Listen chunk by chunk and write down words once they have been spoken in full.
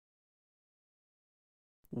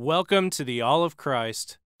Welcome to the All of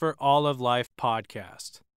Christ for All of Life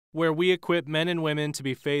podcast, where we equip men and women to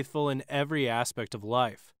be faithful in every aspect of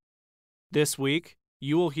life. This week,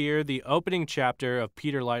 you will hear the opening chapter of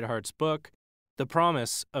Peter Leithart's book, The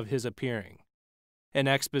Promise of His Appearing, an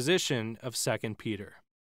exposition of 2 Peter.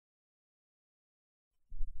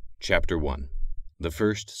 Chapter 1. The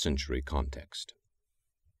First Century Context.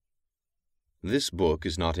 This book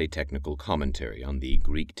is not a technical commentary on the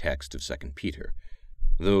Greek text of 2 Peter,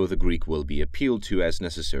 though the Greek will be appealed to as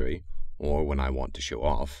necessary, or when I want to show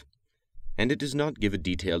off, and it does not give a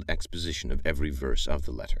detailed exposition of every verse of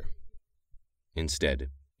the letter. Instead,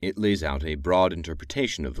 it lays out a broad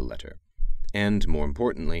interpretation of the letter, and, more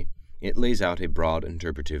importantly, it lays out a broad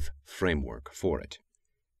interpretive framework for it.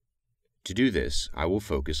 To do this, I will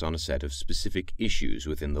focus on a set of specific issues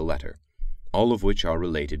within the letter, all of which are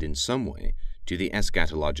related in some way to the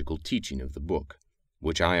eschatological teaching of the book,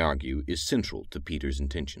 which I argue is central to Peter's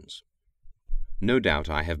intentions. No doubt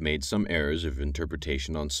I have made some errors of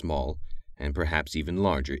interpretation on small, and perhaps even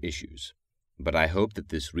larger issues, but I hope that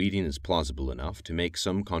this reading is plausible enough to make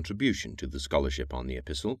some contribution to the scholarship on the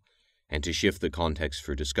epistle, and to shift the context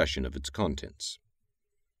for discussion of its contents.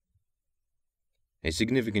 A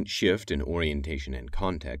significant shift in orientation and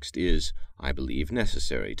context is, I believe,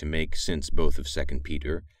 necessary to make sense both of 2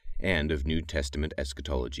 Peter and of New Testament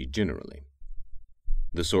eschatology generally.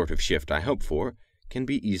 The sort of shift I hope for can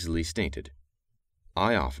be easily stated.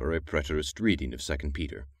 I offer a preterist reading of 2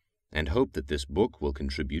 Peter, and hope that this book will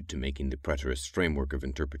contribute to making the preterist framework of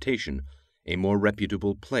interpretation a more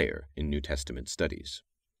reputable player in New Testament studies.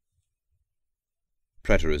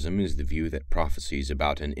 Preterism is the view that prophecies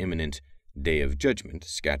about an imminent day of judgment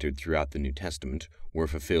scattered throughout the New Testament were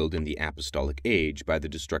fulfilled in the apostolic age by the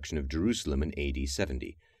destruction of Jerusalem in AD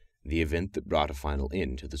 70, the event that brought a final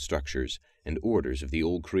end to the structures and orders of the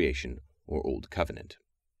Old Creation or Old Covenant.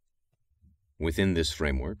 Within this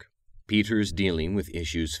framework, Peter is dealing with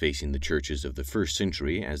issues facing the churches of the first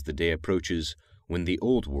century as the day approaches when the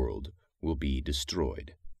old world will be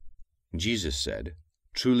destroyed. Jesus said,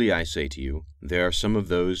 "Truly I say to you, there are some of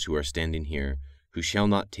those who are standing here who shall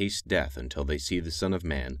not taste death until they see the Son of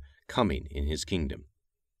Man coming in his kingdom."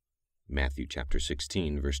 Matthew chapter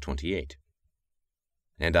 16, verse 28.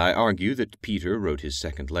 And I argue that Peter wrote his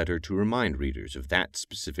second letter to remind readers of that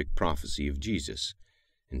specific prophecy of Jesus,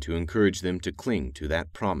 and to encourage them to cling to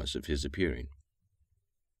that promise of his appearing.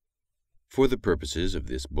 For the purposes of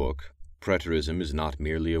this book, preterism is not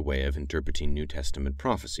merely a way of interpreting New Testament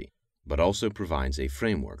prophecy, but also provides a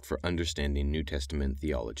framework for understanding New Testament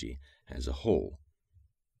theology as a whole.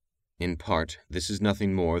 In part, this is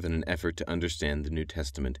nothing more than an effort to understand the New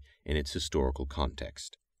Testament in its historical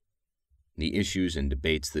context. The issues and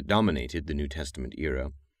debates that dominated the New Testament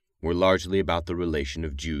era were largely about the relation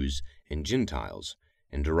of Jews and Gentiles,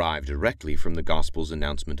 and derived directly from the Gospel's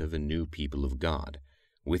announcement of a new people of God,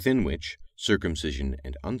 within which circumcision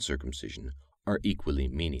and uncircumcision are equally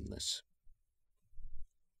meaningless.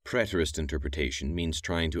 Preterist interpretation means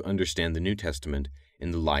trying to understand the New Testament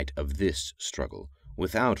in the light of this struggle,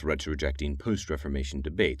 without retrojecting post-Reformation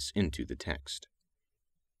debates into the text.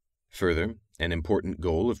 Further, an important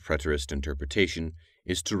goal of preterist interpretation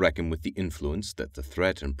is to reckon with the influence that the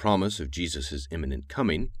threat and promise of Jesus' imminent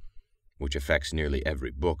coming, which affects nearly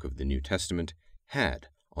every book of the New Testament, had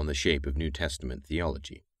on the shape of New Testament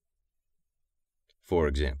theology. For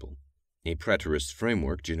example, a preterist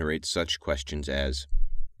framework generates such questions as,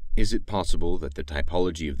 is it possible that the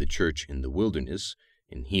typology of the church in the wilderness,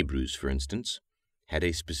 in Hebrews for instance, had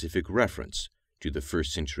a specific reference to the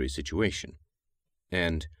first century situation?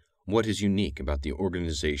 And what is unique about the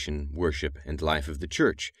organization, worship, and life of the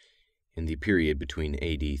church in the period between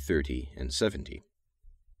AD 30 and 70?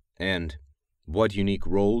 And what unique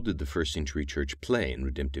role did the first century church play in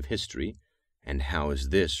redemptive history, and how is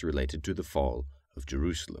this related to the fall of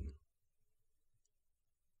Jerusalem?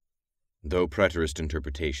 Though preterist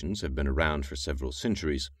interpretations have been around for several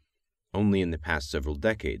centuries, only in the past several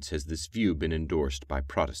decades has this view been endorsed by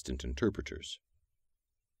Protestant interpreters.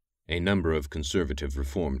 A number of conservative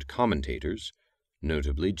Reformed commentators,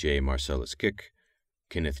 notably J. Marcellus Kick,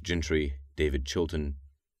 Kenneth Gentry, David Chilton,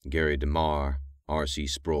 Gary DeMar, R.C.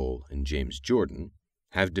 Sproul, and James Jordan,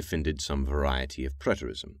 have defended some variety of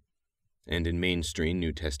preterism, and in mainstream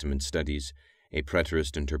New Testament studies, a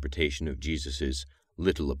preterist interpretation of Jesus'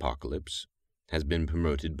 little apocalypse has been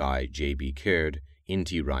promoted by J.B. Caird,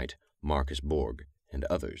 N.T. Wright, Marcus Borg, and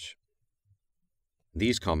others.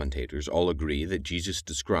 These commentators all agree that Jesus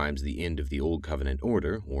describes the end of the Old Covenant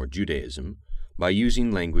order, or Judaism, by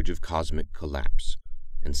using language of cosmic collapse,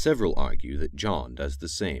 and several argue that John does the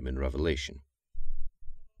same in Revelation.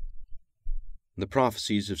 The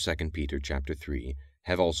prophecies of 2 Peter chapter 3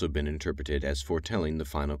 have also been interpreted as foretelling the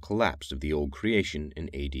final collapse of the old creation in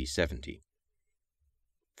AD 70.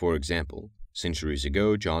 For example, centuries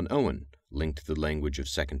ago, John Owen linked the language of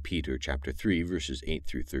 2 Peter chapter 3 verses 8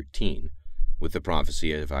 through 13 with the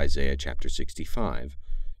prophecy of Isaiah chapter 65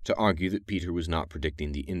 to argue that Peter was not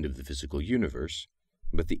predicting the end of the physical universe,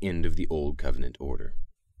 but the end of the old covenant order.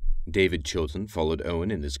 David Chilton followed Owen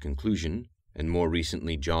in this conclusion, and more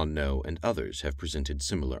recently John Noe and others have presented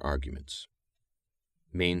similar arguments.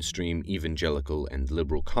 Mainstream evangelical and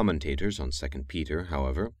liberal commentators on 2 Peter,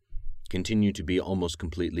 however, continue to be almost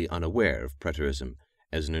completely unaware of preterism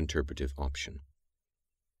as an interpretive option.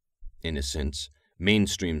 In a sense,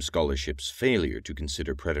 mainstream scholarship's failure to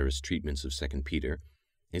consider preterist treatments of 2 Peter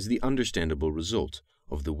is the understandable result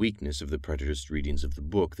of the weakness of the preterist readings of the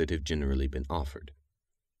book that have generally been offered.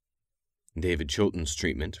 David Chilton's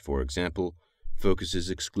treatment, for example, focuses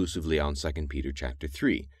exclusively on 2 Peter chapter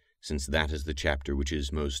 3, since that is the chapter which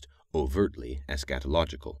is most overtly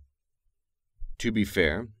eschatological. To be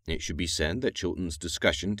fair, it should be said that Chilton's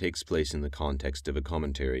discussion takes place in the context of a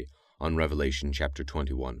commentary on Revelation chapter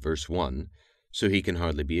 21, verse 1, so he can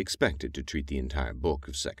hardly be expected to treat the entire book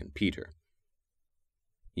of 2 Peter.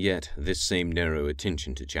 Yet this same narrow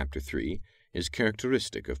attention to chapter 3 is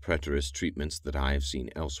characteristic of preterist treatments that I have seen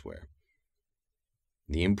elsewhere.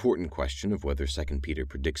 The important question of whether 2 Peter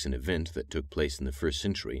predicts an event that took place in the first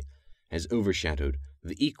century has overshadowed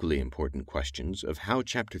the equally important questions of how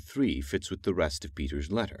chapter 3 fits with the rest of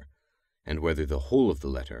Peter's letter, and whether the whole of the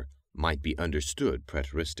letter might be understood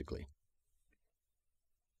preteristically.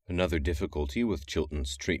 Another difficulty with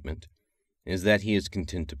Chilton's treatment is that he is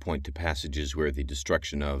content to point to passages where the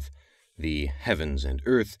destruction of the heavens and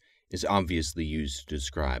earth is obviously used to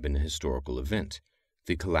describe an historical event,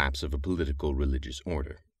 the collapse of a political religious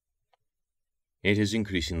order. It is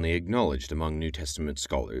increasingly acknowledged among New Testament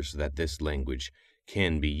scholars that this language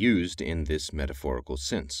can be used in this metaphorical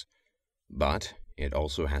sense, but it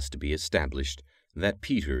also has to be established that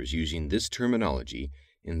Peter is using this terminology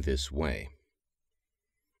in this way.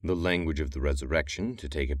 The language of the resurrection, to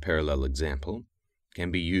take a parallel example, can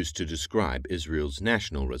be used to describe Israel's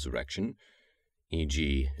national resurrection,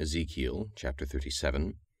 e.g. Ezekiel chapter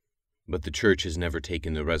 37, but the church has never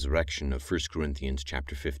taken the resurrection of 1 Corinthians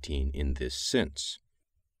chapter 15 in this sense.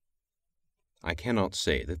 I cannot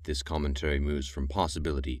say that this commentary moves from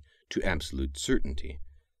possibility to absolute certainty,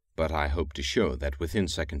 but I hope to show that within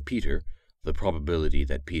 2 Peter, the probability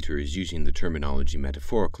that Peter is using the terminology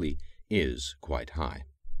metaphorically is quite high.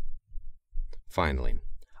 Finally,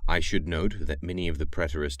 I should note that many of the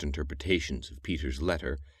preterist interpretations of Peter's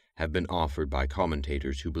letter have been offered by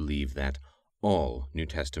commentators who believe that all New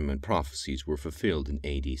Testament prophecies were fulfilled in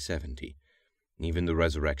AD 70, even the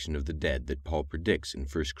resurrection of the dead that Paul predicts in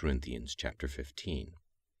 1 Corinthians chapter 15.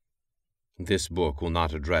 This book will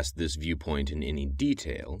not address this viewpoint in any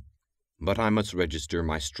detail, but I must register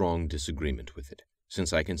my strong disagreement with it,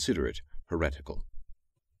 since I consider it heretical.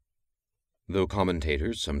 Though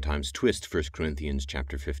commentators sometimes twist 1 Corinthians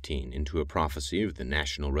chapter 15 into a prophecy of the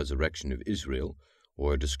national resurrection of Israel,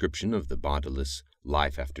 or a description of the bodiless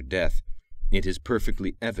life after death, it is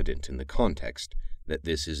perfectly evident in the context that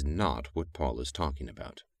this is not what Paul is talking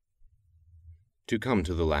about. To come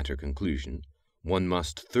to the latter conclusion, one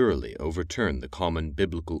must thoroughly overturn the common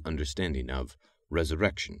biblical understanding of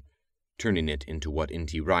resurrection, turning it into what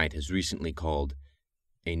N.T. Wright has recently called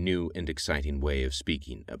a new and exciting way of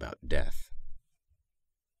speaking about death.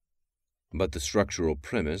 But the structural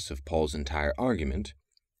premise of Paul's entire argument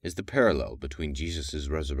is the parallel between Jesus'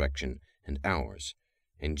 resurrection and ours,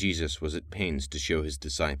 and Jesus was at pains to show his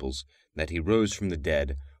disciples that he rose from the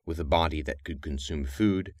dead with a body that could consume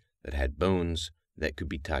food, that had bones, that could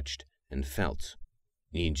be touched and felt,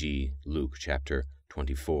 e.g. Luke chapter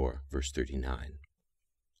 24, verse 39.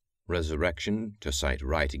 Resurrection, to cite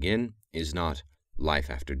Wright again, is not life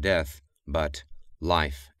after death, but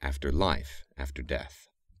life after death.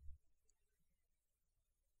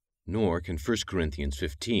 Nor can 1 Corinthians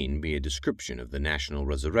 15 be a description of the national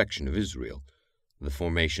resurrection of Israel, the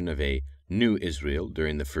formation of a new Israel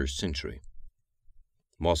during the first century.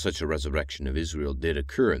 While such a resurrection of Israel did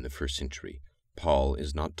occur in the first century, Paul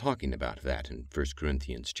is not talking about that in 1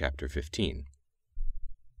 Corinthians chapter 15.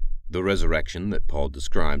 The resurrection that Paul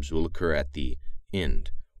describes will occur at the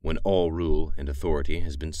end, when all rule and authority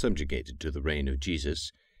has been subjugated to the reign of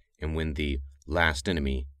Jesus, and when the last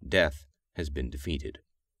enemy, death, has been defeated.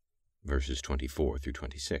 Verses 24 through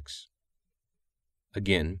 26.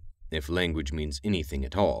 Again, if language means anything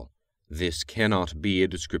at all, this cannot be a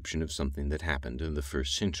description of something that happened in the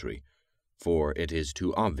first century, for it is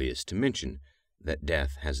too obvious to mention that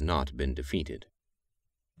death has not been defeated.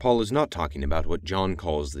 Paul is not talking about what John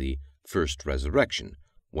calls the first resurrection,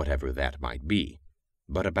 whatever that might be,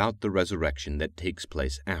 but about the resurrection that takes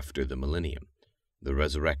place after the millennium, the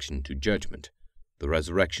resurrection to judgment, the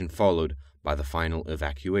resurrection followed by the final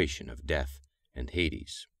evacuation of death and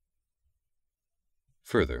Hades.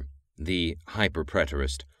 Further, the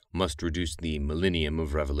hyperpreterist must reduce the millennium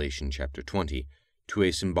of Revelation chapter 20 to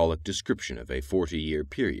a symbolic description of a 40-year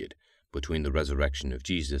period between the resurrection of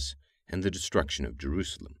Jesus and the destruction of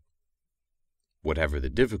Jerusalem. Whatever the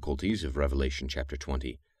difficulties of Revelation chapter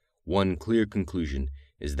 20, one clear conclusion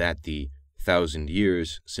is that the 1,000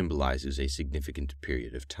 years symbolizes a significant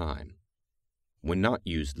period of time. When not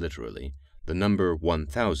used literally, the number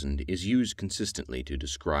 1,000 is used consistently to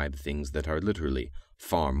describe things that are literally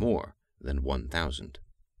far more than 1,000.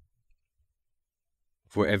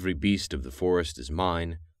 For every beast of the forest is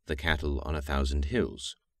mine, the cattle on 1,000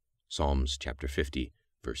 hills. Psalms chapter 50,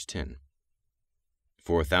 verse 10.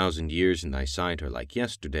 For 1,000 years in thy sight are like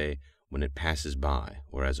yesterday, when it passes by,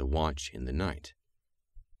 or as a watch in the night.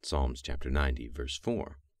 Psalms chapter 90, verse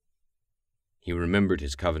 4. He remembered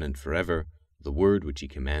his covenant forever, the word which he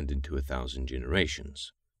commanded to 1,000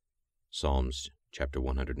 generations. Psalms chapter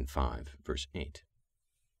 105, verse 8.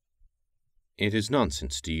 It is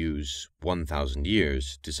nonsense to use 1,000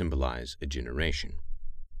 years to symbolize a generation.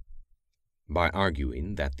 By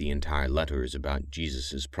arguing that the entire letter is about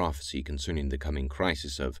Jesus' prophecy concerning the coming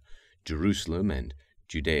crisis of Jerusalem and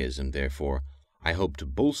Judaism, therefore, I hope to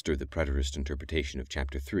bolster the preterist interpretation of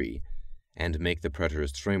chapter 3 and make the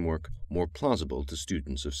preterist framework more plausible to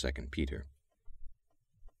students of 2 Peter.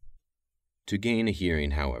 To gain a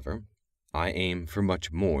hearing, however, I aim for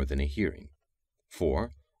much more than a hearing,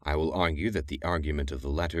 for I will argue that the argument of the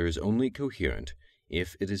letter is only coherent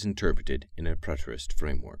if it is interpreted in a preterist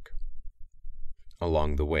framework.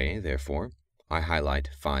 Along the way, therefore, I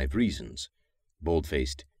highlight 5 reasons,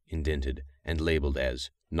 bold-faced, indented, and labeled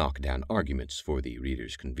as knockdown arguments for the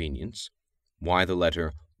reader's convenience, why the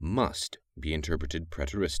letter must be interpreted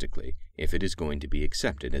preteristically if it is going to be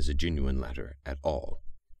accepted as a genuine letter at all.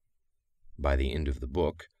 By the end of the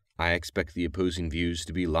book, I expect the opposing views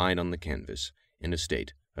to be lying on the canvas in a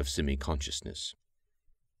state of semi-consciousness.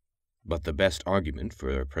 But the best argument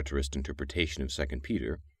for a preterist interpretation of 2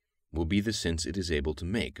 Peter will be the sense it is able to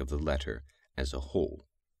make of the letter as a whole.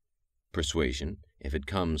 Persuasion, if it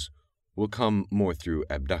comes, will come more through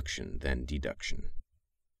abduction than deduction.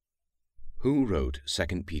 Who wrote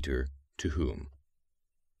 2 Peter to whom?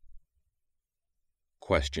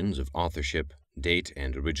 Questions of authorship, date,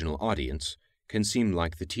 and original audience can seem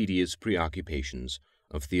like the tedious preoccupations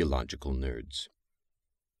of theological nerds.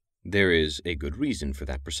 There is a good reason for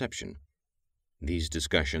that perception. These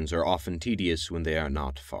discussions are often tedious when they are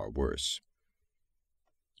not far worse.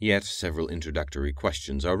 Yet several introductory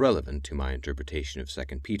questions are relevant to my interpretation of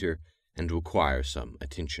 2 Peter and require some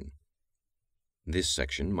attention. This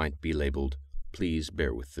section might be labeled, "Please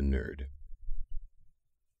bear with the nerd."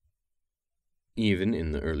 Even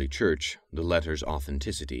in the early church, the letter's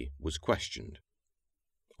authenticity was questioned.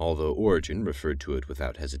 Although Origen referred to it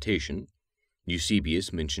without hesitation,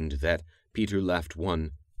 Eusebius mentioned that Peter left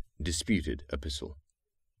one disputed epistle.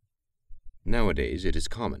 Nowadays it is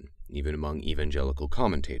common, even among evangelical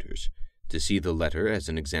commentators, to see the letter as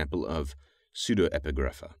an example of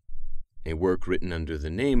pseudoepigrapha, a work written under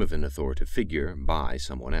the name of an authoritative figure by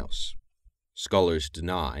someone else. Scholars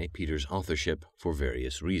deny Peter's authorship for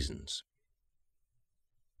various reasons.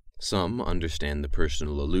 Some understand the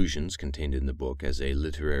personal allusions contained in the book as a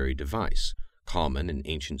literary device, common in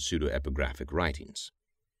ancient pseudoepigraphic writings.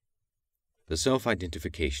 The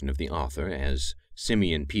self-identification of the author as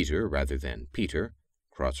Simeon Peter rather than Peter,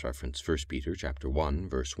 cross-reference 1 Peter chapter 1,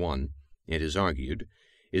 verse 1, it is argued,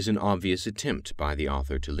 is an obvious attempt by the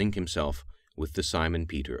author to link himself with the Simon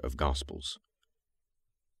Peter of Gospels.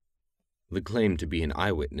 The claim to be an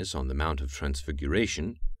eyewitness on the Mount of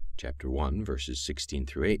Transfiguration, chapter 1, verses 16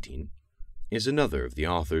 through 18, is another of the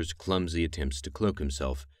author's clumsy attempts to cloak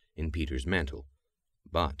himself in Peter's mantle.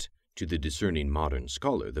 But, to the discerning modern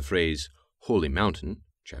scholar, the phrase, Holy Mountain,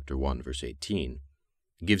 chapter 1, verse 18,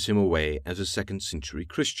 gives him away as a second-century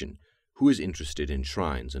Christian who is interested in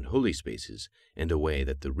shrines and holy spaces in a way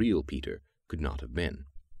that the real Peter could not have been.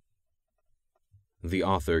 The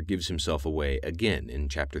author gives himself away again in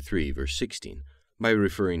chapter 3, verse 16, by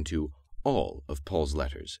referring to all of Paul's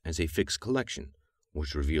letters as a fixed collection,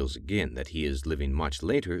 which reveals again that he is living much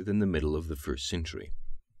later than the middle of the 1st century.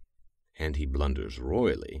 And he blunders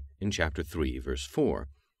royally in chapter 3, verse 4,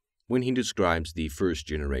 when he describes the first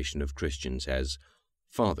generation of Christians as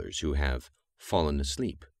fathers who have fallen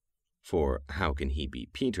asleep. For how can he be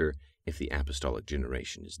Peter if the apostolic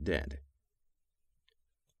generation is dead?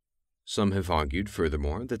 Some have argued,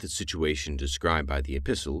 furthermore, that the situation described by the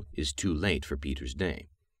epistle is too late for Peter's day.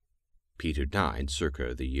 Peter died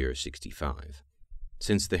circa the year 65.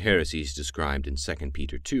 Since the heresies described in 2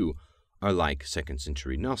 Peter 2 are like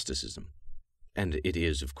second-century Gnosticism, and it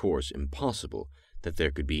is, of course, impossible that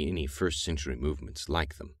there could be any first-century movements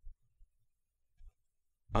like them.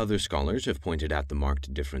 Other scholars have pointed out the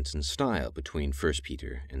marked difference in style between 1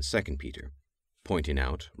 Peter and 2 Peter, pointing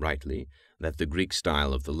out, rightly, that the Greek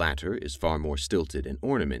style of the latter is far more stilted and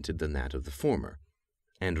ornamented than that of the former,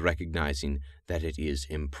 and recognizing that it is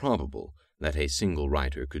improbable that a single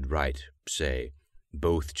writer could write, say,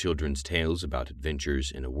 both children's tales about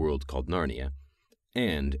adventures in a world called Narnia,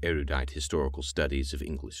 and erudite historical studies of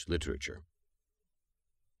English literature.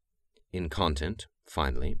 In content,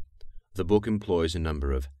 finally, the book employs a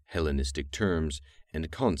number of Hellenistic terms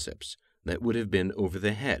and concepts that would have been over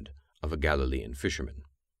the head of a Galilean fisherman.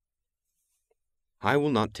 I will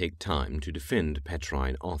not take time to defend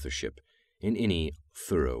Petrine authorship in any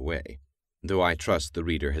thorough way, though I trust the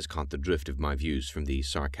reader has caught the drift of my views from the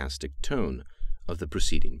sarcastic tone of the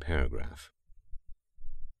preceding paragraph.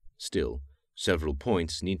 Still, several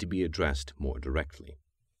points need to be addressed more directly.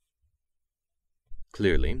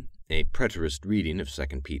 Clearly, a preterist reading of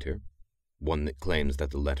 2 Peter, one that claims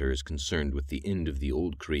that the letter is concerned with the end of the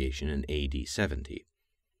old creation in AD 70,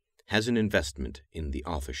 has an investment in the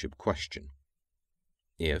authorship question.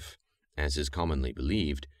 If, as is commonly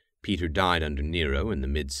believed, Peter died under Nero in the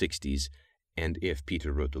mid-60s, and if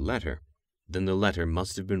Peter wrote the letter, then the letter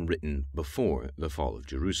must have been written before the fall of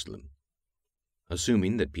Jerusalem.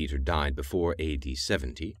 Assuming that Peter died before AD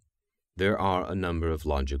 70, there are a number of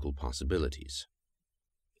logical possibilities.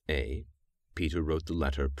 A. Peter wrote the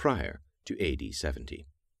letter prior to AD 70.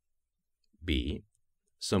 B.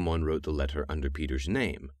 Someone wrote the letter under Peter's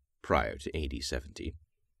name prior to AD 70.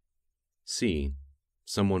 C.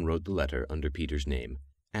 Someone wrote the letter under Peter's name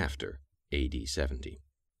after AD 70.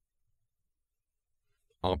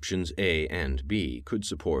 Options A and B could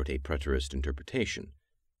support a preterist interpretation,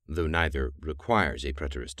 though neither requires a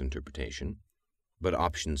preterist interpretation, but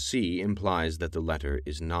option C implies that the letter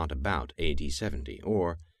is not about AD 70,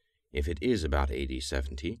 or, if it is about AD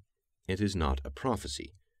 70, it is not a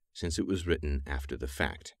prophecy, since it was written after the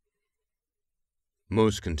fact.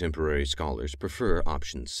 Most contemporary scholars prefer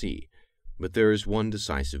option C, but there is one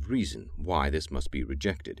decisive reason why this must be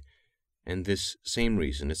rejected, and this same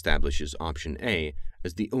reason establishes option A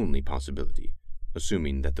as the only possibility,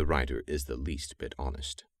 assuming that the writer is the least bit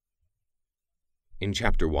honest. In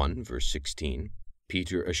chapter 1, verse 16,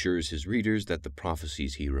 Peter assures his readers that the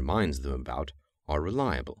prophecies he reminds them about are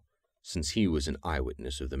reliable, since he was an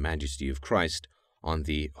eyewitness of the majesty of Christ on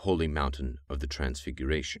the holy mountain of the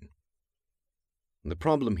Transfiguration. The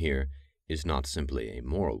problem here is not simply a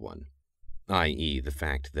moral one, i.e., the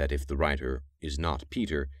fact that if the writer is not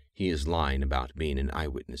Peter, he is lying about being an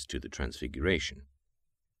eyewitness to the Transfiguration.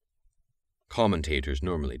 Commentators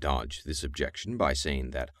normally dodge this objection by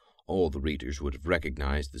saying that all the readers would have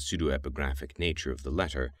recognized the pseudepigraphic nature of the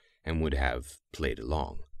letter and would have played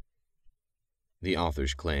along. The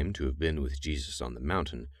author's claim to have been with Jesus on the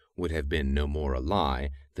mountain would have been no more a lie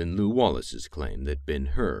than Lew Wallace's claim that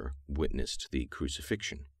Ben-Hur witnessed the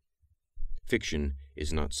crucifixion. Fiction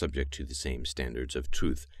is not subject to the same standards of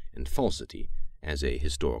truth and falsity as a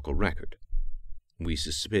historical record. We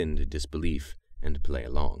suspend disbelief and play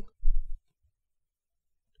along.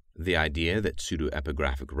 The idea that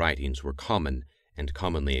pseudepigraphic writings were common and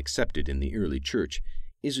commonly accepted in the early church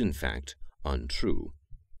is in fact untrue.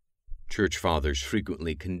 Church fathers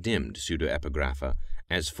frequently condemned pseudepigrapha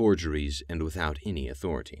as forgeries and without any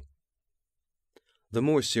authority. The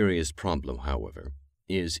more serious problem, however,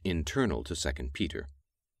 is internal to 2 Peter.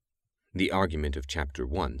 The argument of chapter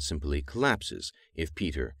 1 simply collapses if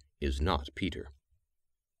Peter is not Peter.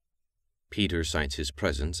 Peter cites his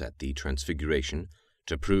presence at the Transfiguration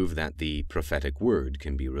to prove that the prophetic word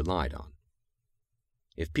can be relied on.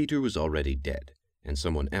 If Peter was already dead and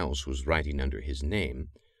someone else was writing under his name,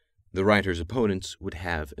 the writer's opponents would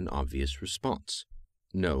have an obvious response.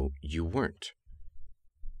 No, you weren't.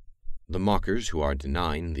 The mockers who are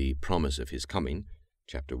denying the promise of his coming,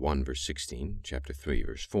 chapter 1 verse 16, chapter 3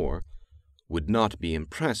 verse 4, would not be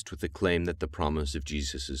impressed with the claim that the promise of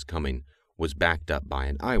Jesus' coming was backed up by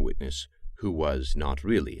an eyewitness who was not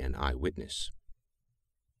really an eyewitness.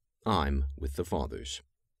 I'm with the fathers.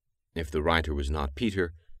 If the writer was not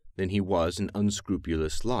Peter, then he was an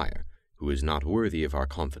unscrupulous liar who is not worthy of our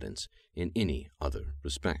confidence in any other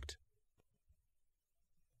respect.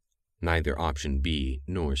 Neither option B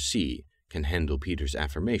nor C can handle Peter's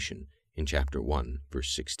affirmation in chapter 1,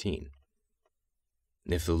 verse 16.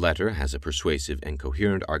 If the letter has a persuasive and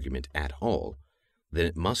coherent argument at all, then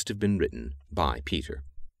it must have been written by Peter.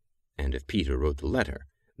 And if Peter wrote the letter,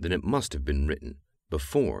 then it must have been written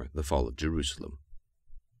before the fall of Jerusalem.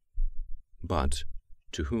 But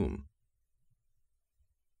to whom?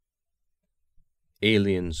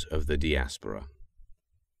 Aliens of the diaspora.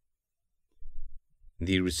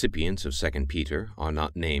 The recipients of 2 Peter are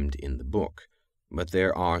not named in the book, but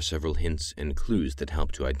there are several hints and clues that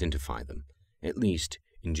help to identify them, at least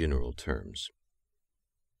in general terms.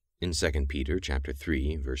 In 2 Peter chapter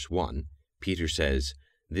 3, verse 1, Peter says,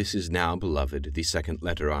 "This is now, beloved, the second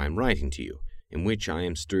letter I am writing to you, in which I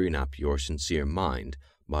am stirring up your sincere mind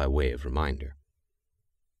by way of reminder."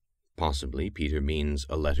 Possibly Peter means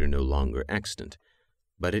a letter no longer extant,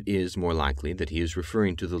 but it is more likely that he is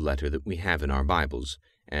referring to the letter that we have in our Bibles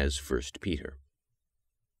as 1 Peter.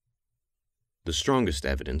 The strongest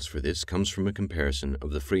evidence for this comes from a comparison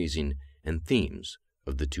of the phrasing and themes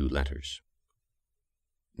of the two letters.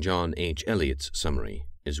 John H. Eliot's summary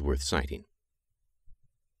is worth citing.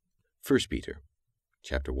 1 Peter,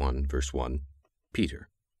 chapter 1, verse 1, Peter.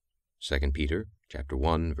 2 Peter, chapter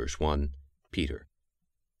 1, verse 1, Peter.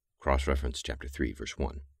 Cross-reference chapter 3, verse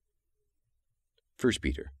 1. 1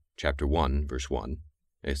 Peter, chapter 1, verse 1,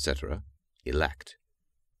 etc., elect.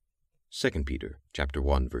 2 Peter, chapter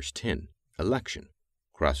 1, verse 10, election.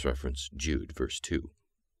 Cross-reference Jude, verse 2.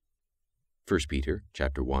 1 Peter,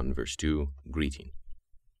 chapter 1, verse 2, greeting.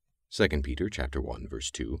 2 Peter, chapter 1,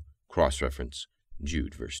 verse 2, cross-reference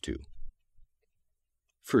Jude, verse 2.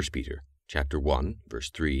 1 Peter, chapter 1, verse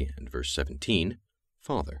 3 and verse 17,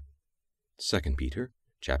 Father. 2 Peter,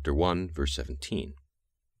 chapter 1, verse 17.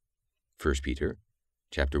 1 Peter,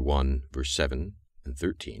 chapter 1, verse 7 and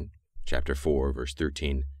 13, chapter 4, verse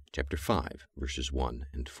 13, chapter 5, verses 1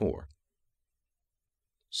 and 4.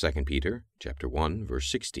 2 Peter, chapter 1, verse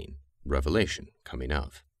 16, revelation coming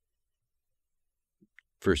of.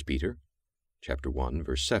 1 Peter, chapter 1,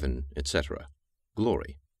 verse 7, etc.,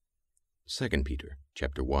 glory. 2 Peter,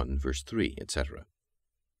 chapter 1, verse 3, etc.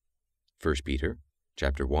 1 Peter,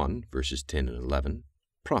 chapter 1, verses 10 and 11,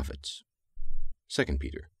 prophets. 2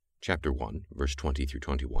 Peter, chapter 1, verse 20 through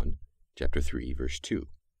 21, chapter 3, verse 2.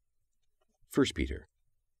 1 Peter,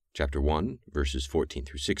 chapter 1, verses 14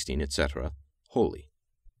 through 16, etc., holy.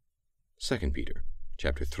 2 Peter,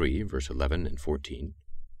 chapter 3, verse 11 and 14,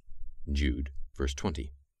 Jude, verse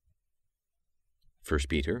 20. 1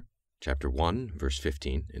 Peter, chapter 1, verse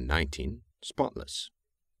 15 and 19, spotless.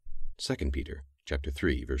 2 Peter, chapter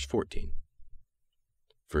 3, verse 14.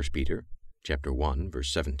 1 Peter, chapter 1,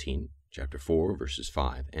 verse 17, chapter 4, verses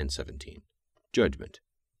 5 and 17, judgment.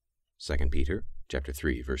 2 Peter, chapter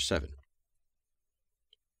 3, verse 7.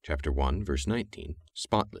 Chapter 1, verse 19,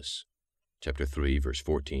 spotless. Chapter 3, verse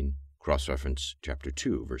 14, cross-reference chapter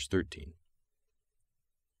 2, verse 13.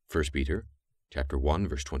 1 Peter, chapter 1,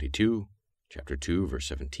 verse 22, chapter 2, verse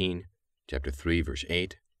 17, chapter 3, verse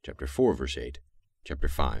 8, chapter 4, verse 8, chapter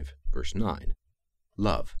 5, verse 9,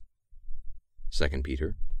 love. 2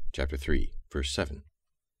 Peter, chapter 3, verse 7.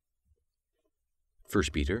 1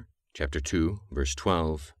 Peter, chapter 2, verse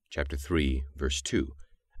 12, chapter 3, verse 2,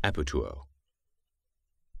 apotuo.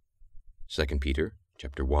 2 Peter,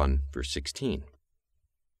 chapter 1, verse 16.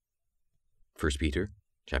 1 Peter,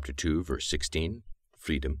 chapter 2, verse 16,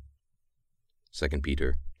 freedom. 2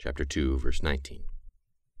 Peter, chapter 2, verse 19.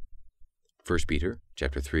 1 Peter,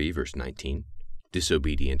 chapter 3, verse 19,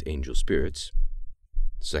 disobedient angel spirits.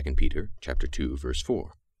 2 Peter, chapter 2, verse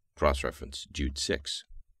 4, cross-reference Jude 6.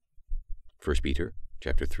 1 Peter,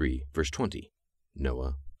 chapter 3, verse 20,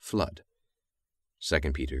 Noah, flood. 2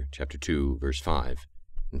 Peter, chapter 2, verse 5,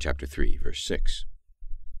 and chapter 3, verse 6.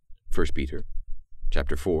 1 Peter,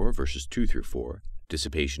 chapter 4, verses 2 through 4,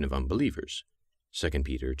 dissipation of unbelievers. 2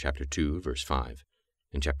 Peter, chapter 2, verse 5,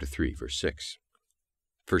 and chapter 3, verse 6.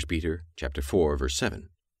 1 Peter, chapter 4, verse 7,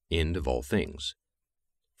 end of all things.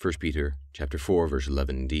 1 Peter, chapter 4, verse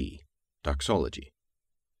 11d, doxology.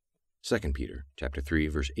 2 Peter, chapter 3,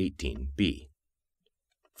 verse 18b.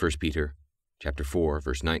 1 Peter, chapter 4,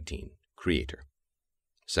 verse 19, creator.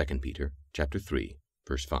 2 Peter, chapter 3,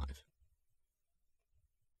 verse 5.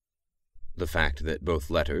 The fact that both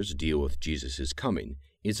letters deal with Jesus' coming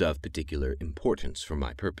is of particular importance for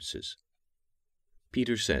my purposes.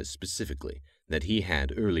 Peter says specifically that he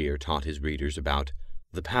had earlier taught his readers about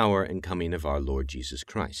the power and coming of our Lord Jesus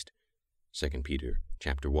Christ, 2 Peter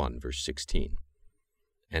chapter 1, verse 16.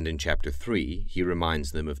 And in chapter 3, he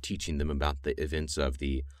reminds them of teaching them about the events of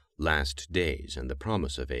the last days and the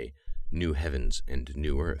promise of a new heavens and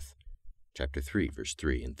new earth, chapter 3, verse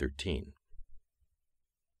 3 and 13.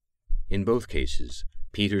 In both cases,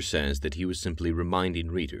 Peter says that he was simply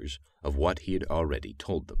reminding readers of what he had already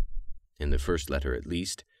told them, in the first letter at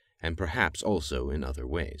least, and perhaps also in other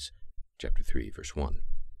ways. Chapter 3, verse 1.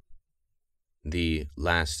 The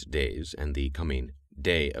last days and the coming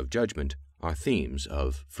day of judgment are themes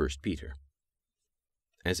of 1 Peter.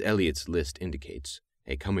 As Eliot's list indicates,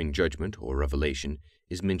 a coming judgment or revelation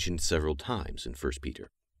is mentioned several times in 1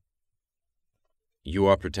 Peter. You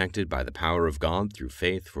are protected by the power of God through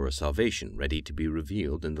faith for a salvation ready to be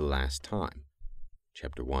revealed in the last time.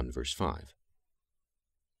 Chapter 1, verse 5.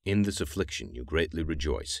 In this affliction you greatly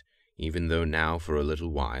rejoice, even though now for a little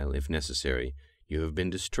while, if necessary, you have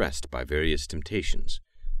been distressed by various temptations,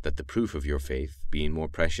 that the proof of your faith, being more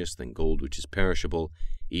precious than gold which is perishable,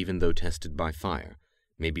 even though tested by fire,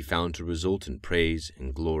 may be found to result in praise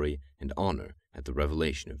and glory and honor at the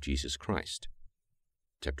revelation of Jesus Christ.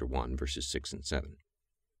 Chapter 1, verses 6 and 7.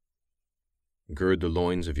 Gird the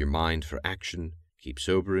loins of your mind for action, keep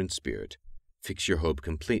sober in spirit, fix your hope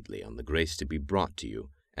completely on the grace to be brought to you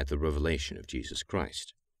at the revelation of Jesus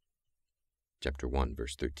Christ. Chapter 1,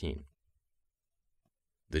 verse 13.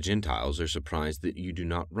 The Gentiles are surprised that you do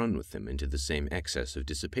not run with them into the same excess of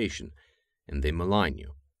dissipation, and they malign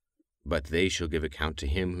you. But they shall give account to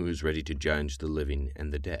him who is ready to judge the living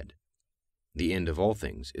and the dead. The end of all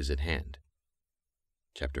things is at hand.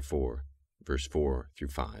 Chapter 4, verse 4 through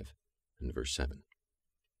 5, and verse 7.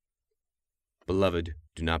 Beloved,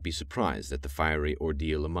 do not be surprised at the fiery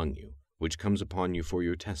ordeal among you, which comes upon you for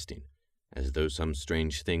your testing, as though some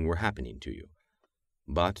strange thing were happening to you.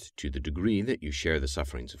 But to the degree that you share the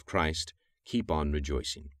sufferings of Christ, keep on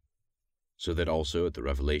rejoicing, so that also at the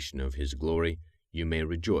revelation of his glory you may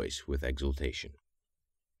rejoice with exultation.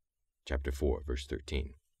 Chapter 4, verse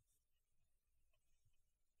 13.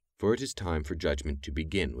 For it is time for judgment to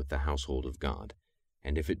begin with the household of God,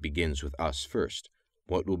 and if it begins with us first,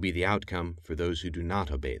 what will be the outcome for those who do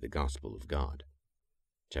not obey the gospel of God?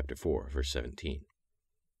 Chapter 4, verse 17.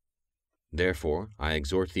 Therefore I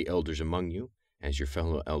exhort the elders among you, as your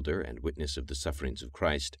fellow elder and witness of the sufferings of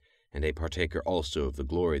Christ, and a partaker also of the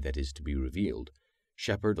glory that is to be revealed,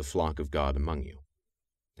 shepherd the flock of God among you.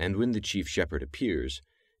 And when the chief shepherd appears,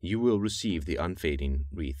 you will receive the unfading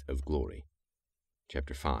wreath of glory.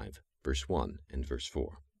 Chapter 5, verse 1 and verse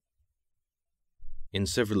 4. In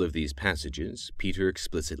several of these passages, Peter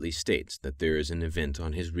explicitly states that there is an event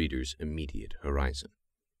on his readers' immediate horizon.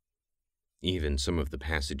 Even some of the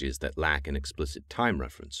passages that lack an explicit time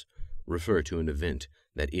reference refer to an event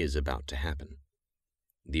that is about to happen.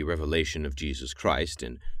 The revelation of Jesus Christ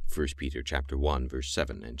in 1 Peter chapter 1, verse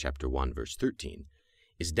 7 and chapter 1, verse 13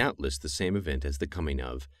 is doubtless the same event as the coming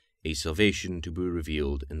of a salvation to be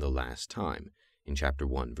revealed in the last time in chapter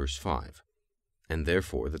 1, verse 5, and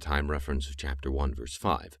therefore the time reference of chapter 1, verse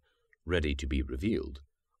 5, ready to be revealed,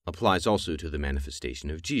 applies also to the manifestation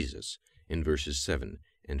of Jesus in verses 7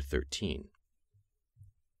 and 13.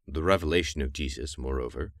 The revelation of Jesus,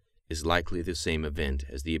 moreover, is likely the same event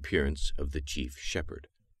as the appearance of the chief shepherd,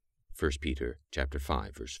 1 Peter chapter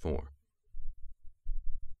 5, verse 4.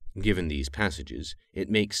 Given these passages, it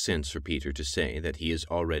makes sense for Peter to say that he has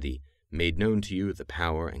already made known to you the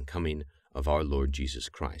power and coming of our Lord Jesus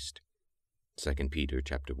Christ, 2 Peter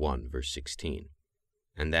chapter 1, verse 16,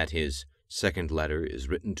 and that his second letter is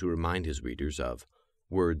written to remind his readers of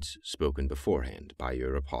words spoken beforehand by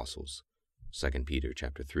your apostles, 2 Peter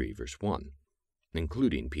chapter 3, verse 1,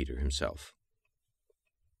 including Peter himself.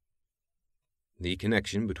 The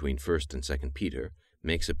connection between 1st and 2nd Peter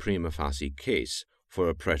makes a prima facie case for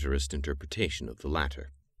a preterist interpretation of the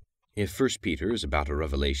latter. If 1 Peter is about a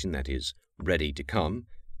revelation that is ready to come,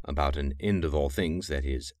 about an end of all things that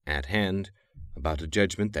is at hand, about a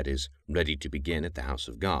judgment that is ready to begin at the house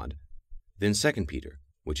of God, then 2 Peter,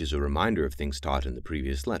 which is a reminder of things taught in the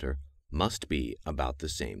previous letter, must be about the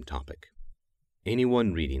same topic.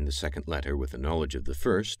 Anyone reading the second letter with a knowledge of the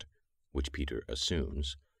first, which Peter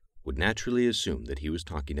assumes, would naturally assume that he was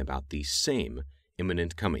talking about the same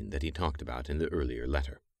imminent coming that he talked about in the earlier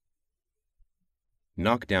letter.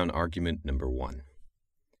 Knockdown argument number 1.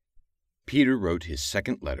 Peter wrote his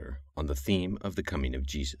second letter on the theme of the coming of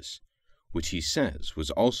Jesus, which he says was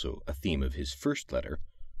also a theme of his first letter,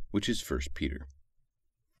 which is 1 Peter.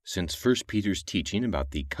 Since 1 Peter's teaching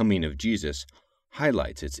about the coming of Jesus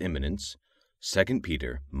highlights its imminence, 2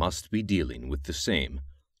 Peter must be dealing with the same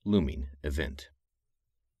looming event.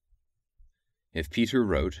 If Peter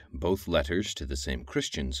wrote both letters to the same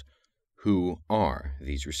Christians, who are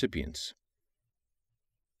these recipients?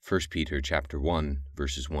 1 Peter chapter 1,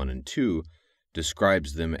 verses 1 and 2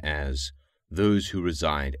 describes them as those who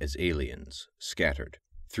reside as aliens, scattered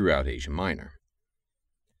throughout Asia Minor.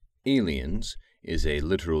 Aliens is a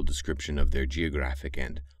literal description of their geographic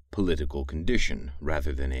and political condition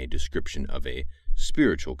rather than a description of a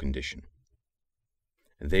spiritual condition.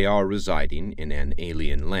 They are residing in an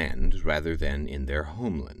alien land rather than in their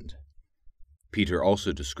homeland. Peter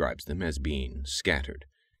also describes them as being scattered,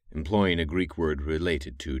 employing a Greek word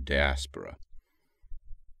related to diaspora.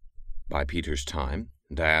 By Peter's time,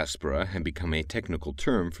 diaspora had become a technical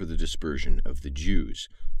term for the dispersion of the Jews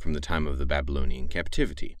from the time of the Babylonian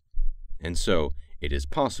captivity, and so it is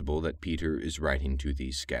possible that Peter is writing to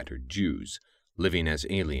these scattered Jews, living as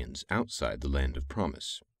aliens outside the land of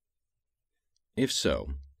promise. If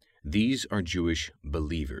so, these are Jewish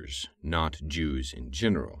believers, not Jews in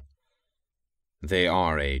general. They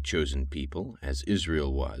are a chosen people, as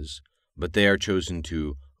Israel was, but they are chosen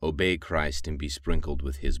to obey Christ and be sprinkled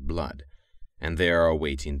with his blood, and they are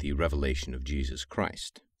awaiting the revelation of Jesus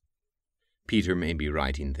Christ. Peter may be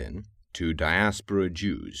writing, then, to diaspora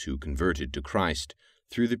Jews who converted to Christ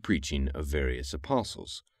through the preaching of various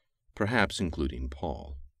apostles, perhaps including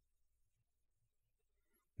Paul.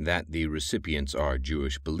 That the recipients are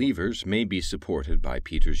Jewish believers may be supported by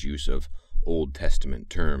Peter's use of Old Testament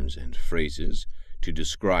terms and phrases to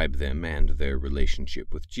describe them and their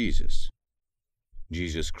relationship with Jesus.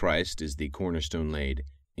 Jesus Christ is the cornerstone laid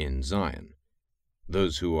in Zion.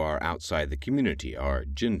 Those who are outside the community are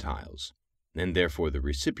Gentiles, and therefore the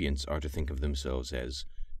recipients are to think of themselves as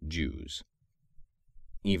Jews.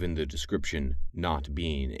 Even the description, not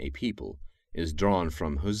being a people, is drawn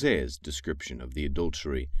from Hosea's description of the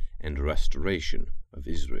adultery and restoration of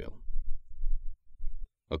Israel.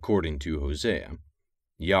 According to Hosea,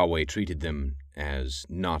 Yahweh treated them as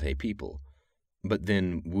not a people, but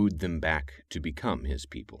then wooed them back to become his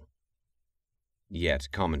people.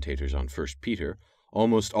 Yet commentators on 1 Peter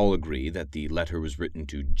almost all agree that the letter was written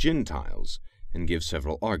to Gentiles and give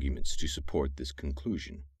several arguments to support this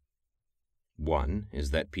conclusion. One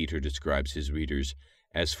is that Peter describes his readers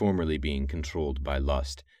as formerly being controlled by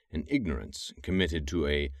lust and ignorance, committed to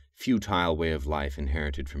a futile way of life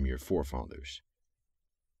inherited from your forefathers.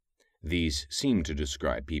 These seem to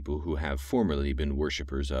describe people who have formerly been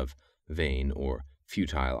worshippers of vain or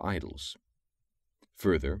futile idols.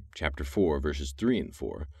 Further, chapter 4, verses 3 and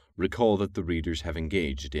 4, recall that the readers have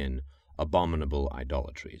engaged in abominable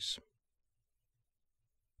idolatries.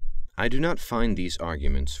 I do not find these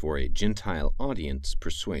arguments for a Gentile audience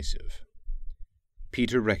persuasive.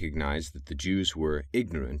 Peter recognized that the Jews were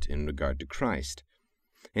ignorant in regard to Christ,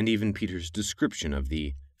 and even Peter's description of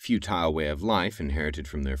the futile way of life inherited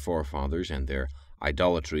from their forefathers and their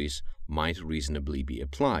idolatries might reasonably be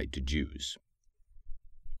applied to Jews.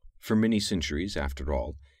 For many centuries, after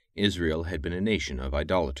all, Israel had been a nation of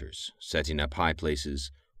idolaters, setting up high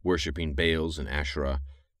places, worshipping Baals and Asherah,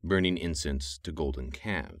 burning incense to golden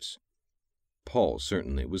calves. Paul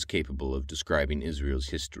certainly was capable of describing Israel's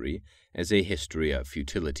history as a history of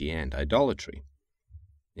futility and idolatry.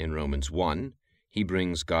 In Romans 1, he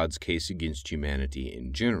brings God's case against humanity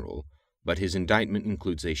in general, but his indictment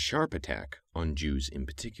includes a sharp attack on Jews in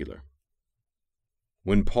particular.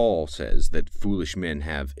 When Paul says that foolish men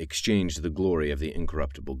have exchanged the glory of the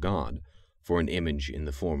incorruptible God for an image in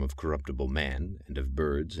the form of corruptible man and of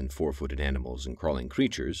birds and four-footed animals and crawling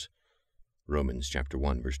creatures, Romans chapter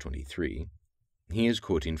 1, verse 23, he is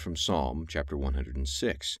quoting from Psalm chapter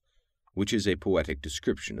 106, which is a poetic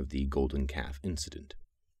description of the golden calf incident.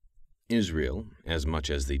 Israel, as much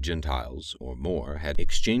as the Gentiles, or more, had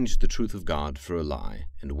exchanged the truth of God for a lie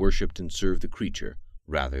and worshipped and served the creature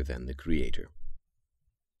rather than the Creator.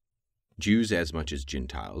 Jews, as much as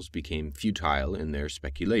Gentiles, became futile in their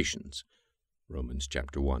speculations, Romans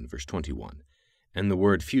chapter 1, verse 21, and the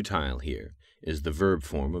word futile here is the verb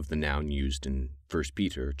form of the noun used in 1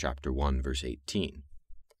 Peter chapter 1, verse 18,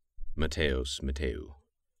 Mateos meteu.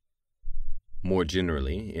 More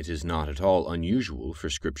generally, it is not at all unusual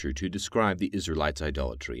for Scripture to describe the Israelites'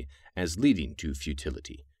 idolatry as leading to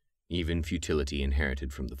futility, even futility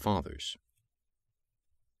inherited from the fathers.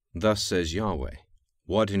 Thus says Yahweh,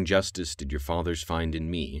 "What injustice did your fathers find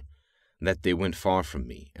in me, that they went far from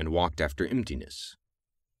me, and walked after emptiness?"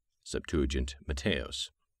 Septuagint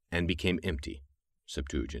Mateos, and became empty.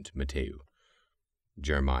 Septuagint Mateu.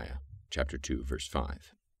 Jeremiah chapter 2, verse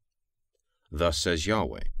 5. Thus says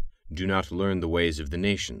Yahweh, "Do not learn the ways of the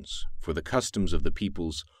nations, for the customs of the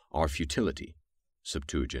peoples are futility."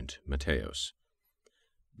 Septuagint Mateos.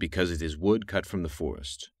 Because it is wood cut from the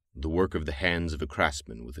forest, the work of the hands of a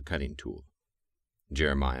craftsman with a cutting tool.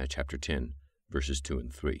 Jeremiah chapter 10, verses 2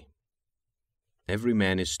 and 3. Every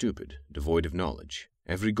man is stupid, devoid of knowledge.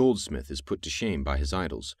 Every goldsmith is put to shame by his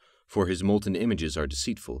idols, for his molten images are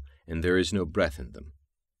deceitful, and there is no breath in them.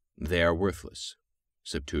 They are worthless.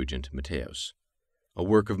 Septuagint Mateos. a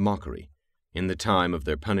work of mockery. In the time of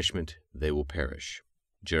their punishment they will perish.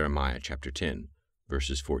 Jeremiah chapter 10,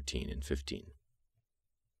 verses 14 and 15.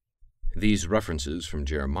 These references from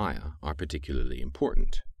Jeremiah are particularly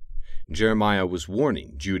important. Jeremiah was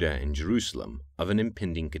warning Judah and Jerusalem of an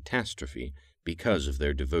impending catastrophe because of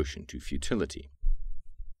their devotion to futility.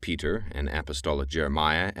 Peter, an apostolic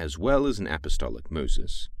Jeremiah as well as an apostolic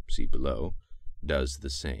Moses, see below, does the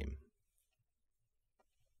same.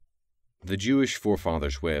 The Jewish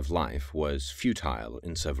forefathers' way of life was futile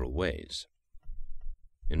in several ways.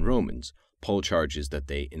 In Romans, Paul charges that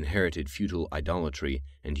they inherited futile idolatry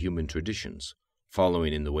and human traditions,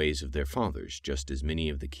 following in the ways of their fathers, just as many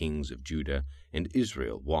of the kings of Judah and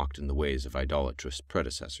Israel walked in the ways of idolatrous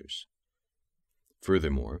predecessors.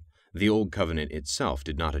 Furthermore, the Old Covenant itself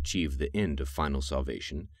did not achieve the end of final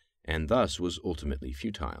salvation, and thus was ultimately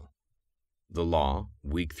futile. The law,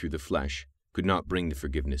 weak through the flesh, could not bring the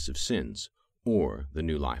forgiveness of sins or the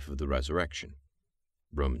new life of the resurrection.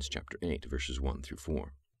 Romans chapter 8, verses 1 through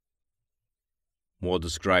 4. While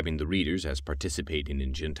describing the readers as participating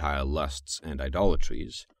in Gentile lusts and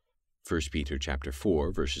idolatries, 1 Peter chapter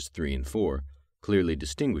 4, verses 3 and 4 clearly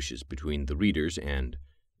distinguishes between the readers and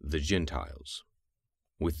the Gentiles.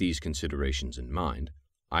 With these considerations in mind,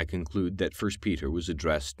 I conclude that 1 Peter was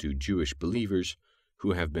addressed to Jewish believers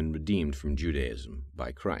who have been redeemed from Judaism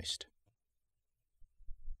by Christ.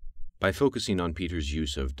 By focusing on Peter's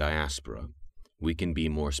use of diaspora, we can be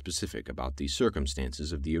more specific about the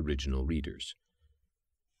circumstances of the original readers.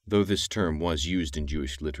 Though this term was used in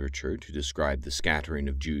Jewish literature to describe the scattering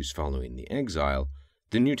of Jews following the exile,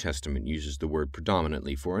 the New Testament uses the word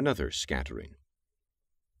predominantly for another scattering.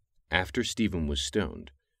 After Stephen was stoned,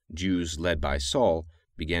 Jews led by Saul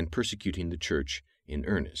began persecuting the church in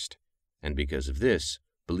earnest, and because of this,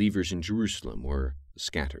 believers in Jerusalem were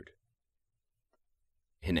scattered.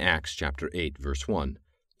 In Acts chapter 8, verse 1,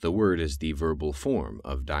 the word is the verbal form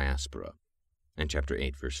of diaspora, and chapter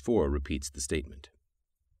 8, verse 4 repeats the statement.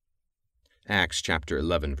 Acts chapter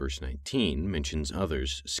 11, verse 19 mentions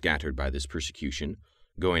others scattered by this persecution,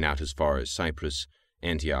 going out as far as Cyprus,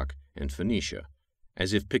 Antioch, and Phoenicia,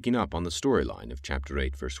 as if picking up on the storyline of chapter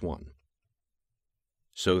 8, verse 1.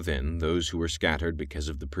 So then, those who were scattered because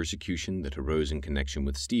of the persecution that arose in connection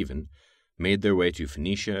with Stephen made their way to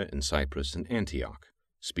Phoenicia and Cyprus and Antioch,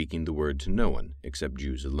 speaking the word to no one except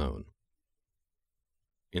Jews alone.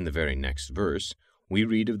 In the very next verse, we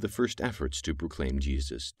read of the first efforts to proclaim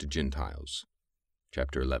Jesus to Gentiles.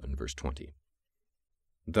 Chapter 11, verse 20.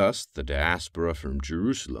 Thus, the diaspora from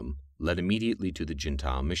Jerusalem led immediately to the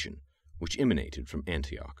Gentile mission, which emanated from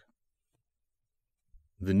Antioch.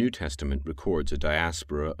 The New Testament records a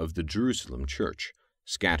diaspora of the Jerusalem church,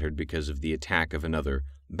 scattered because of the attack of another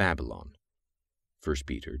Babylon. 1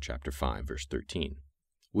 Peter chapter 5, verse 13,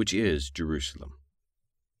 which is Jerusalem.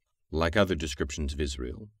 Like other descriptions of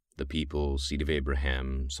Israel, the people, seed of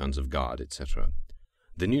Abraham, sons of God, etc.,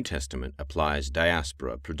 the New Testament applies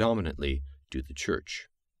diaspora predominantly to the church.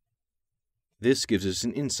 This gives us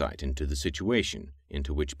an insight into the situation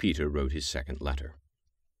into which Peter wrote his second letter.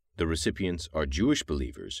 The recipients are Jewish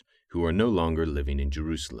believers who are no longer living in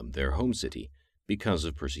Jerusalem, their home city, because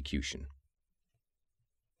of persecution.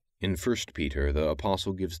 In 1 Peter, the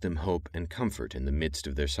apostle gives them hope and comfort in the midst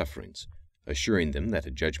of their sufferings, assuring them that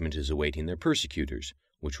a judgment is awaiting their persecutors,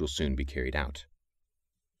 which will soon be carried out.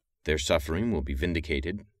 Their suffering will be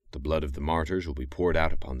vindicated, the blood of the martyrs will be poured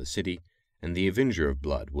out upon the city, and the avenger of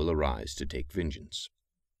blood will arise to take vengeance.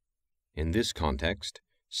 In this context,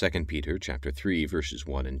 2 Peter chapter 3, verses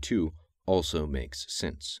 1 and 2 also makes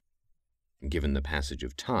sense. Given the passage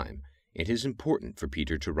of time, it is important for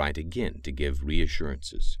Peter to write again to give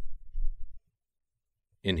reassurances.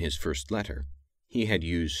 In his first letter, he had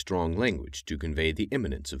used strong language to convey the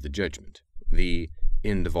imminence of the judgment. The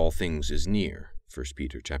end of all things is near, 1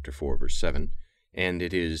 Peter chapter 4, verse 7, and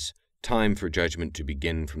it is time for judgment to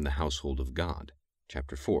begin from the household of God,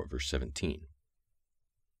 chapter 4, verse 17.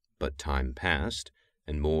 But time passed,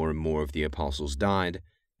 and more of the apostles died,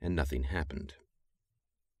 and nothing happened.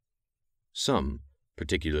 Some,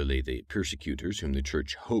 particularly the persecutors whom the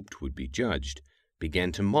church hoped would be judged,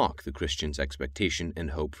 began to mock the Christians' expectation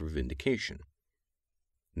and hope for vindication.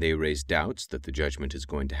 They raised doubts that the judgment is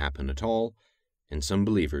going to happen at all, and some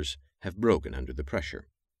believers have broken under the pressure.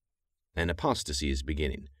 An apostasy is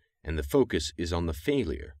beginning, and the focus is on the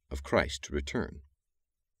failure of Christ to return.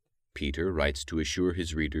 Peter writes to assure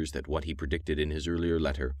his readers that what he predicted in his earlier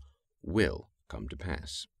letter will come to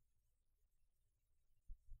pass.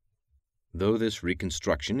 Though this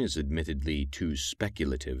reconstruction is admittedly too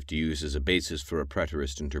speculative to use as a basis for a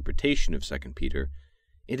preterist interpretation of 2 Peter,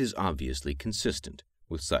 it is obviously consistent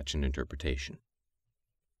with such an interpretation.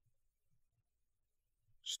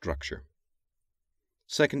 Structure.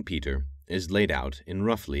 2 Peter is laid out in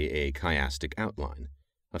roughly a chiastic outline,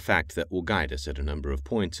 a fact that will guide us at a number of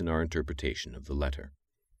points in our interpretation of the letter.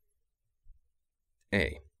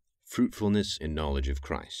 A. Fruitfulness in knowledge of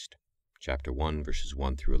Christ, chapter 1, verses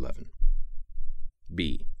 1 through 11.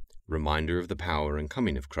 B. Reminder of the power and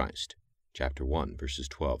coming of Christ, chapter 1, verses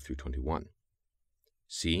 12 through 21.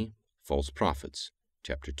 C. False prophets,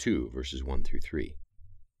 chapter 2, verses 1 through 3.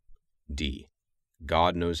 D.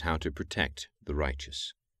 God knows how to protect the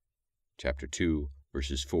righteous, chapter 2,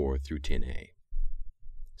 verses 4 through 10a.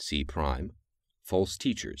 C. False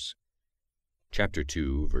teachers, chapter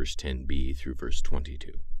 2, verse 10b through verse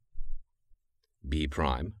 22. B.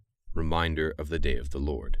 Reminder of the day of the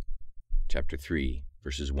Lord, chapter 3,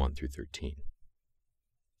 verses 1 through 13.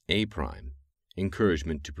 A.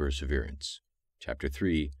 Encouragement to perseverance, chapter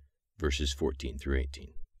 3, verses 14 through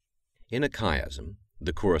 18. In a chiasm,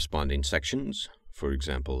 the corresponding sections, for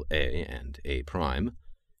example A and A',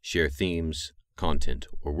 share themes, content,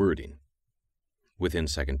 or wording. Within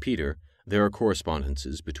 2 Peter, there are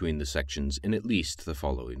correspondences between the sections in at least the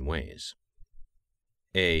following ways.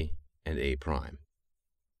 A and A'.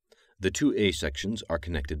 The two A sections are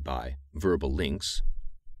connected by verbal links: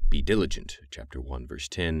 be diligent, chapter 1, verse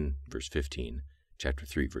 10, verse 15, chapter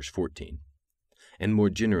 3, verse 14, and more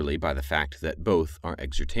generally by the fact that both are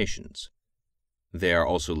exhortations. They are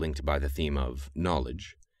also linked by the theme of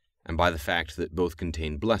knowledge, and by the fact that both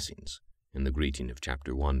contain blessings, in the greeting of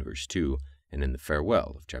chapter 1, verse 2, and in the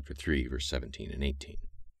farewell of chapter 3, verse 17 and 18.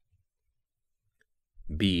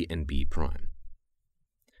 B and B'.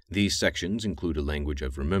 These sections include a language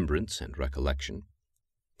of remembrance and recollection.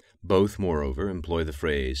 Both, moreover, employ the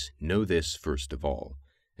phrase, know this first of all,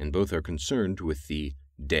 and both are concerned with the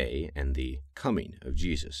day and the coming of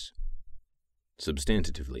Jesus.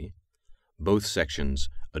 Substantively, both sections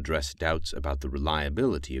address doubts about the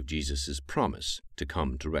reliability of Jesus' promise to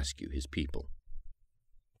come to rescue his people.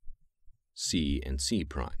 C and C'.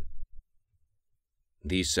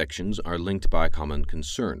 These sections are linked by a common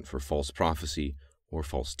concern for false prophecy or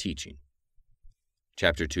false teaching.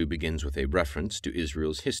 Chapter 2 begins with a reference to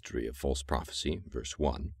Israel's history of false prophecy, verse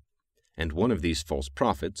 1, and one of these false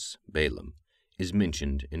prophets, Balaam, is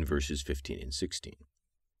mentioned in verses 15 and 16.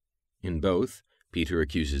 In both, Peter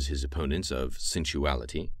accuses his opponents of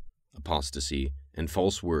sensuality, apostasy, and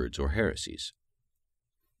false words or heresies.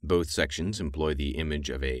 Both sections employ the image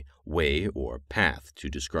of a way or path to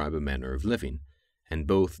describe a manner of living, and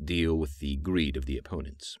both deal with the greed of the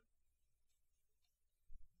opponents.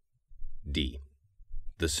 D.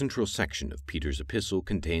 The central section of Peter's epistle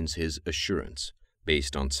contains his assurance,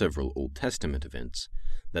 based on several Old Testament events,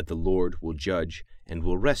 that the Lord will judge and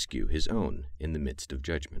will rescue his own in the midst of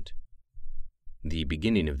judgment. The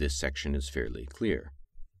beginning of this section is fairly clear.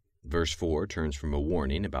 Verse 4 turns from a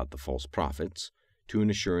warning about the false prophets to an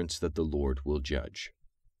assurance that the Lord will judge.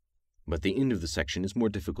 But the end of the section is more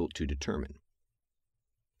difficult to determine.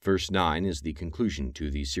 Verse 9 is the conclusion to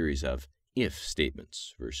the series of if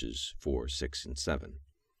statements, verses 4, 6, and 7.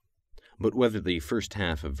 But whether the first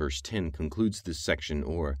half of verse 10 concludes this section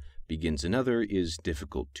or begins another is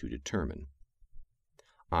difficult to determine.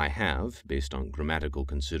 I have, based on grammatical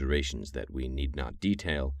considerations that we need not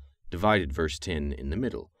detail, divided verse 10 in the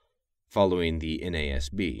middle, following the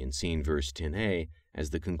NASB and seeing verse 10a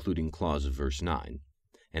as the concluding clause of verse 9,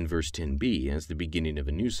 and verse 10b as the beginning of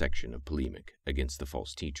a new section of polemic against the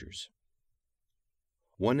false teachers.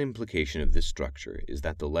 One implication of this structure is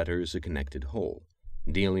that the letter is a connected whole,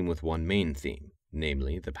 dealing with one main theme,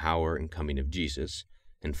 namely the power and coming of Jesus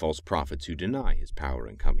and false prophets who deny his power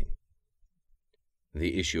and coming.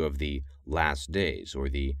 The issue of the last days, or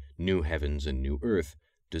the new heavens and new earth,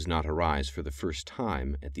 does not arise for the first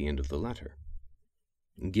time at the end of the letter.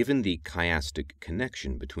 Given the chiastic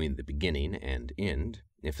connection between the beginning and end,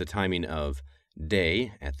 if the timing of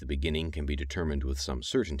day at the beginning can be determined with some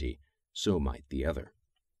certainty, so might the other.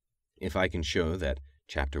 If I can show that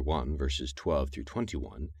chapter 1, verses 12 through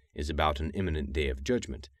 21 is about an imminent day of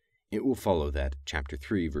judgment, it will follow that chapter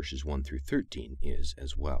 3, verses 1 through 13 is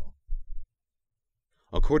as well.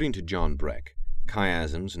 According to John Breck,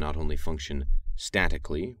 chiasms not only function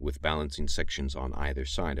statically with balancing sections on either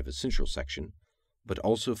side of a central section, but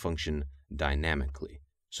also function dynamically,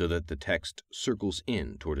 so that the text circles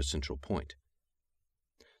in toward a central point.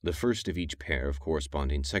 The first of each pair of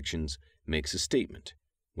corresponding sections makes a statement,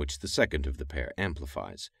 which the second of the pair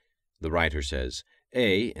amplifies. The writer says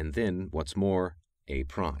A, and then, what's more, A'.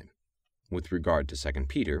 With regard to 2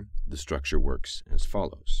 Peter, the structure works as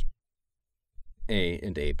follows. A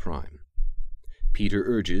and A'. Peter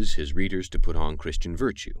urges his readers to put on Christian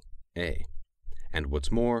virtue, A, and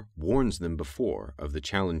what's more, warns them before of the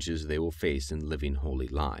challenges they will face in living holy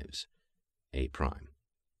lives. A prime.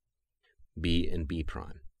 B and B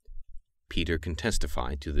prime. Peter can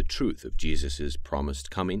testify to the truth of Jesus' promised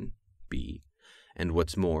coming, B, and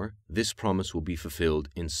what's more, this promise will be fulfilled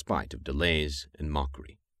in spite of delays and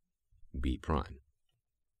mockery, B prime.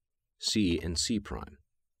 C and C prime.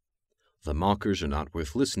 The mockers are not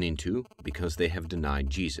worth listening to because they have denied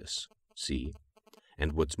Jesus, C,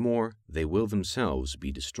 and what's more, they will themselves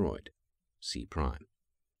be destroyed, C prime.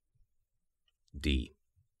 D.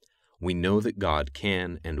 We know that God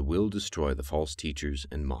can and will destroy the false teachers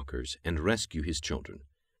and mockers and rescue his children,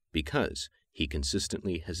 because he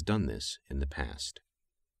consistently has done this in the past.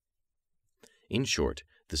 In short,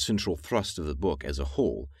 the central thrust of the book as a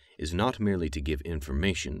whole is not merely to give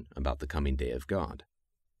information about the coming day of God.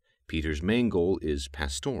 Peter's main goal is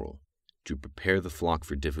pastoral, to prepare the flock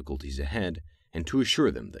for difficulties ahead and to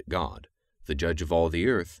assure them that God, the judge of all the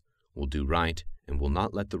earth, will do right and will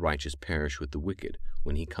not let the righteous perish with the wicked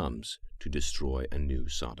when he comes to destroy a new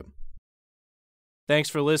Sodom. Thanks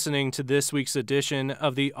for listening to this week's edition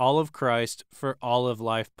of the All of Christ for All of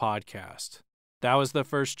Life podcast. That was the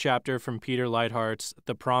first chapter from Peter Leithart's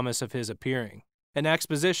The Promise of His Appearing, an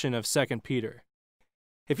exposition of 2 Peter.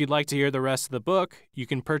 If you'd like to hear the rest of the book, you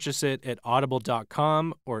can purchase it at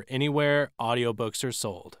audible.com or anywhere audiobooks are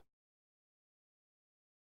sold.